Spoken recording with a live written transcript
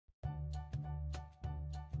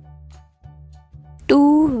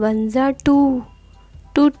2 ones are 2,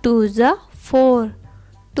 2 twos are 4,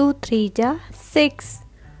 2 threes are 6,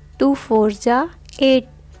 2 fours are 8,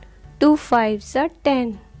 2 fives are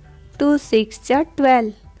 10, 2 sixes are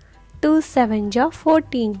 12, 2 sevens are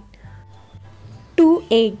 14, 2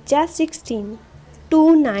 eights are 16,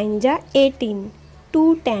 2 nines are 18,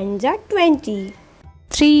 2 tens are 20,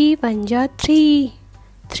 3 ones are 3,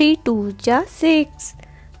 3 twos are 6,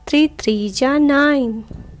 3 threes are 9,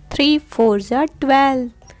 3 fours are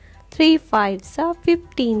 12, 3 fives are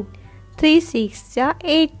 15, 3 sixes are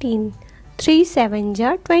 18, 3 sevens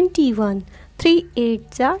are 21, 3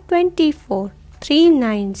 eights are 24, 3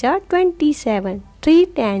 nines are 27, 3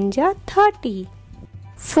 tens are 30.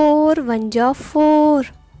 4 ones are 4,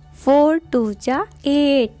 4 twos are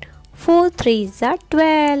 8, 4 threes are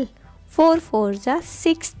 12, 4 fours are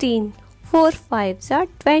 16, 4 fives are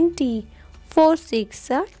 20, 4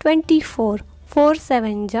 sixes are 24, 4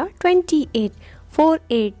 sevens are 28, 4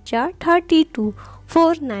 eights are 32,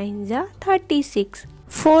 4 nines are 36,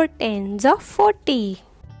 4 tens are 40.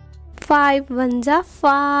 5 ones are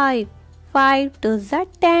 5, 5 twos are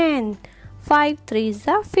 10, 5 threes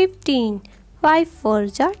are 15, 5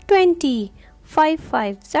 fours are 20, 5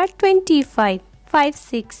 fives are 25, 5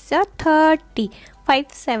 sixes are 30, 5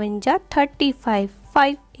 sevens are 35,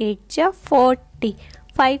 5 eights are 40,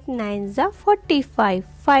 5 nines are 45,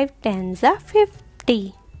 5 tens are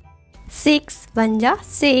 50. 6 ones are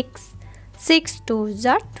 6, 6 twos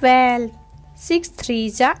are 12, 6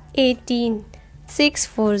 threes are 18, 6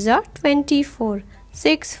 fours are 24,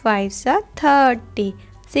 6 fives are 30,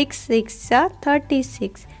 6 sixes are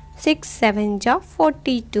 36, 6 sevens are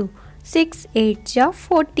 42, 6 eights are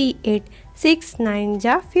 48, 6 nines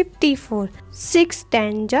are 54, 6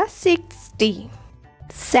 tens are 60.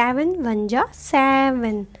 7 ones are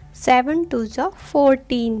 7, 7 twos are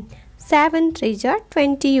 14, 7 threes are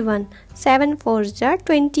 21, 7 fours are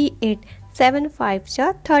 28, 7 fives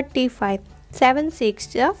are 35, 7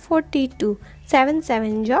 sixes are 42, 7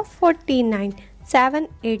 sevens are 49, 7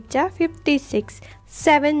 eights are 56,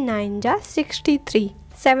 7 nines are 63,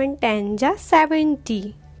 7 tens are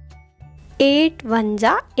 70. 8 ones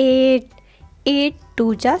are 8, 8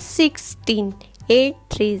 twos are 16, 8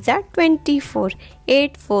 threes are 24,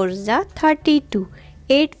 8 fours are 32,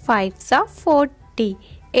 8 fives are 40,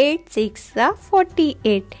 8 sixes are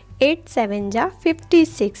 48, 8 sevens are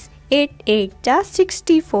 56, 8 eights are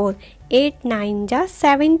 64, 8 nines are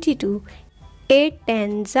 72, 8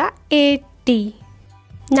 tens are 80.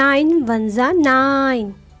 9 ones are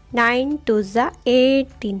 9, 9 twos are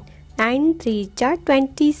 18, 9 threes are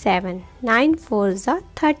 27, 9 fours are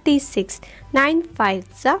 36, 9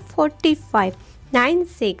 fives are 45, 9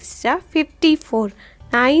 sixes are 54,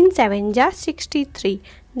 9 sevens are 63,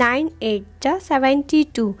 9 eights are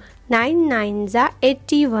 72, 9 nines are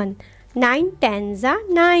 81, 9 tens are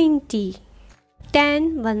 90.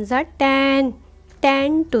 10 ones are 10,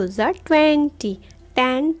 10 twos are 20,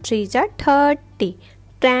 10 threes are 30,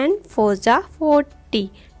 10 fours are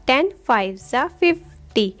 40, 10 fives are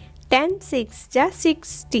 50, 10 sixes are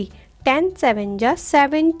 60, 10 sevens are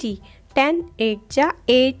 70, 10 eights are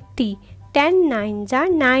 80, 10 nines are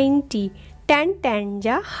 90, 10 tens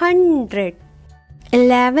are 100.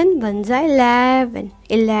 11 ones are 11,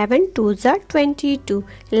 11 twos are 22,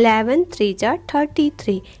 11 threes are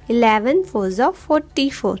 33, 11 fours are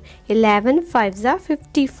 44, 11 fives are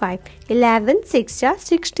 55, 11 sixes are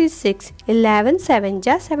 66, 11 sevens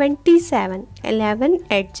are 77, 11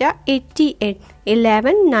 eights are 88,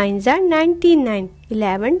 11 nines are 99,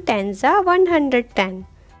 11 tens are 110.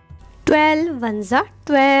 12 ones are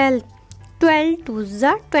 12, 12 twos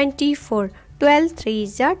are 24, 12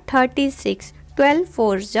 threes are 36, 12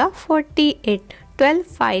 fours are 48, 12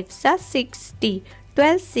 fives are 60,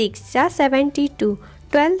 12 sixes are 72,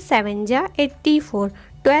 12 sevens are 84,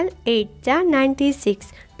 12 eights are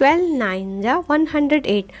 96, 12 nines are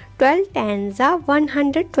 108, 12 tens are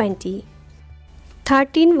 120.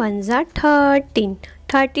 13 ones are 13,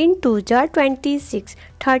 13 twos are 26,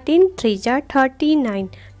 13 threes are 39,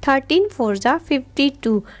 13 fours are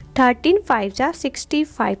 52, 13 fives are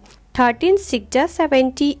 65, 13 sixes are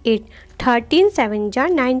 78, 13 sevens are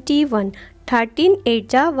 91, 13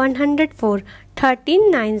 eights are 104,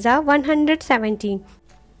 13 nines are 117,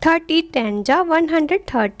 30 tens are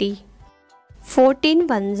 130. 14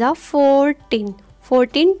 ones are 14,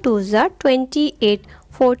 14 twos are 28,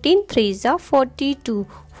 14 threes are 42,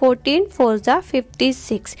 14 fours are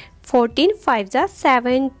 56, 14 fives are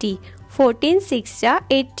 70, 14 sixes are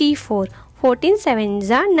 84, 14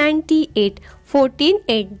 sevens are 98, 14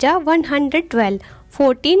 eights are 112,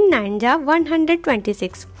 14 nines are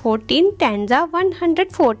 126, 14 tens are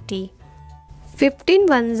 140. 15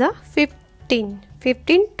 ones are 15,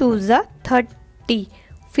 15 2s are 30,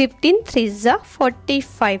 15 3s are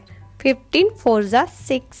 45, 15 4s are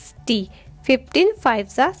 60, 15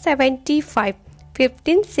 5s are 75,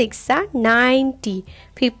 15 6s are 90,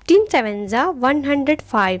 15 7s are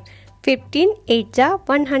 105, 15 8s are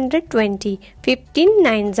 120, 15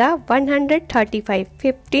 9s are 135,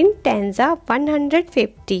 15 10s are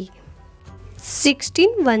 150.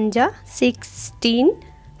 16 1s are 16,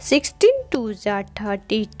 16 2s are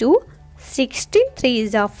 32, 16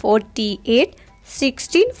 3s are 48,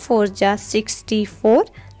 16 4s are 64,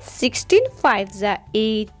 16 5s are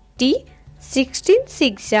 80, 16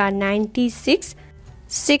 6s are 96,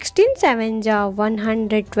 16 7s are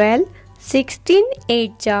 112, 16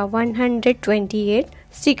 8s are 128,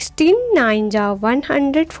 16 9s are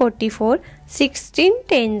 144, 16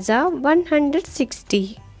 10s are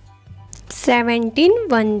 160. 17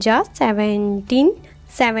 1s are 17,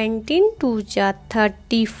 17 2s are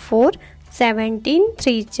 34, 17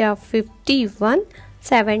 3s are 51,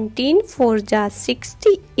 17 4s are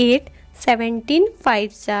 68, 17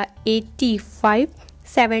 5s are 85,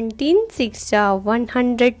 17 6s are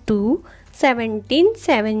 102, 17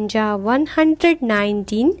 7s are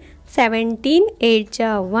 119, 17 8s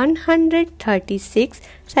are 136,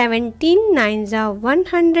 17 9s are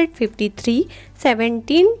 153,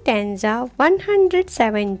 17 10s are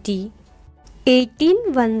 170.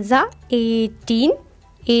 18 1s are 18,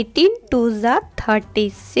 18 2s are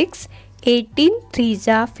 36, 18 3s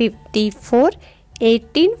are 54,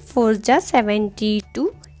 18 4s are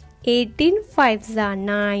 72, 18 5s are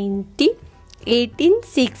 90, 18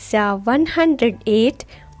 6s are 108,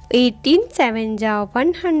 18 7s are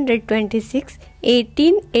 126,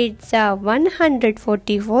 18 8s are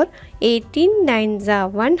 144, 18 9s are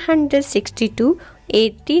 162,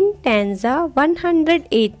 18 10s are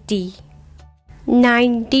 180.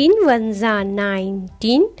 19 1s are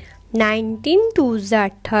 19, 19 2s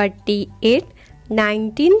are 38,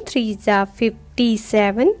 19 3s are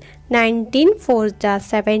 57, 19 4s are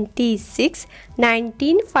 76,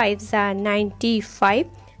 19 5s are 95,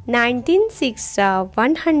 19 6s are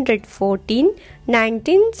 114,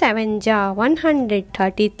 19 7s are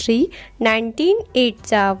 133, 19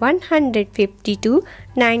 8s are 152,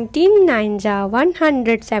 19 9s are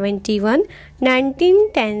 171, 19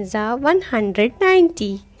 10s are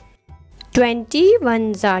 190. 20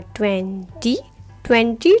 1s are 20,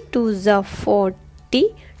 20 2s are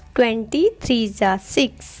 40, 20 3s are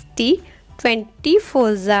 60, 20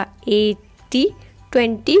 4s are 80,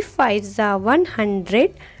 20 5s are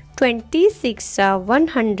 100, 26 are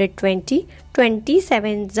 120,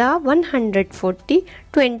 27s are 140,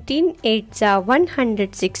 28s are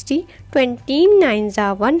 160, 29s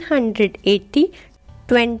are 180,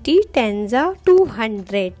 20 10s are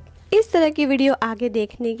 200. इस तरह की video आगे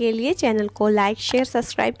देखने के लिए channel को like share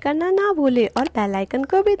subscribe करना ना भूलें और बेल आइकन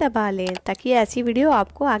को भी दबा लें ताकि ऐसी वीडियो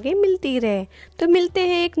आपको आगे मिलती रहे। तो मिलते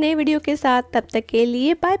हैं एक नए वीडियो के साथ, तब तक के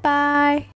लिए बाय बाय।